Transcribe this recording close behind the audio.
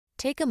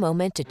Take a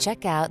moment to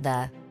check out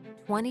the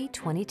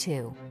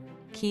 2022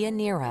 Kia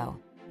Niro.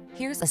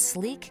 Here's a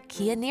sleek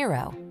Kia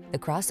Niro, the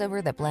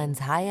crossover that blends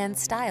high-end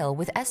style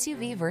with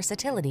SUV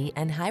versatility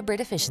and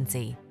hybrid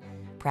efficiency.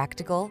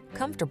 Practical,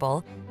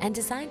 comfortable, and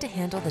designed to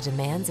handle the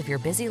demands of your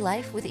busy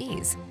life with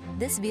ease,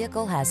 this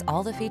vehicle has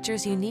all the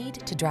features you need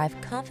to drive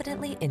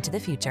confidently into the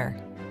future.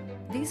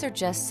 These are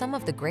just some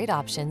of the great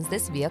options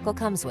this vehicle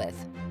comes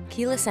with: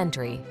 keyless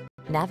entry,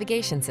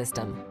 navigation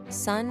system,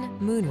 sun,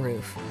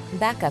 moonroof,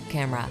 backup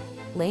camera,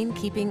 lane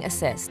keeping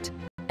assist,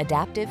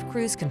 adaptive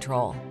cruise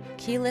control,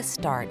 keyless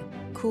start,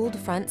 cooled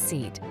front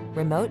seat,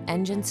 remote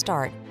engine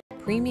start,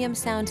 premium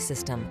sound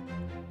system.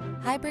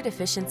 Hybrid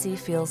efficiency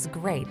feels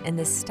great in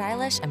this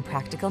stylish and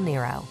practical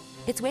Niro.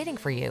 It's waiting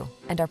for you,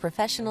 and our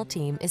professional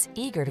team is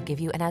eager to give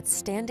you an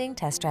outstanding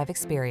test drive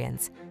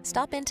experience.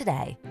 Stop in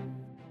today.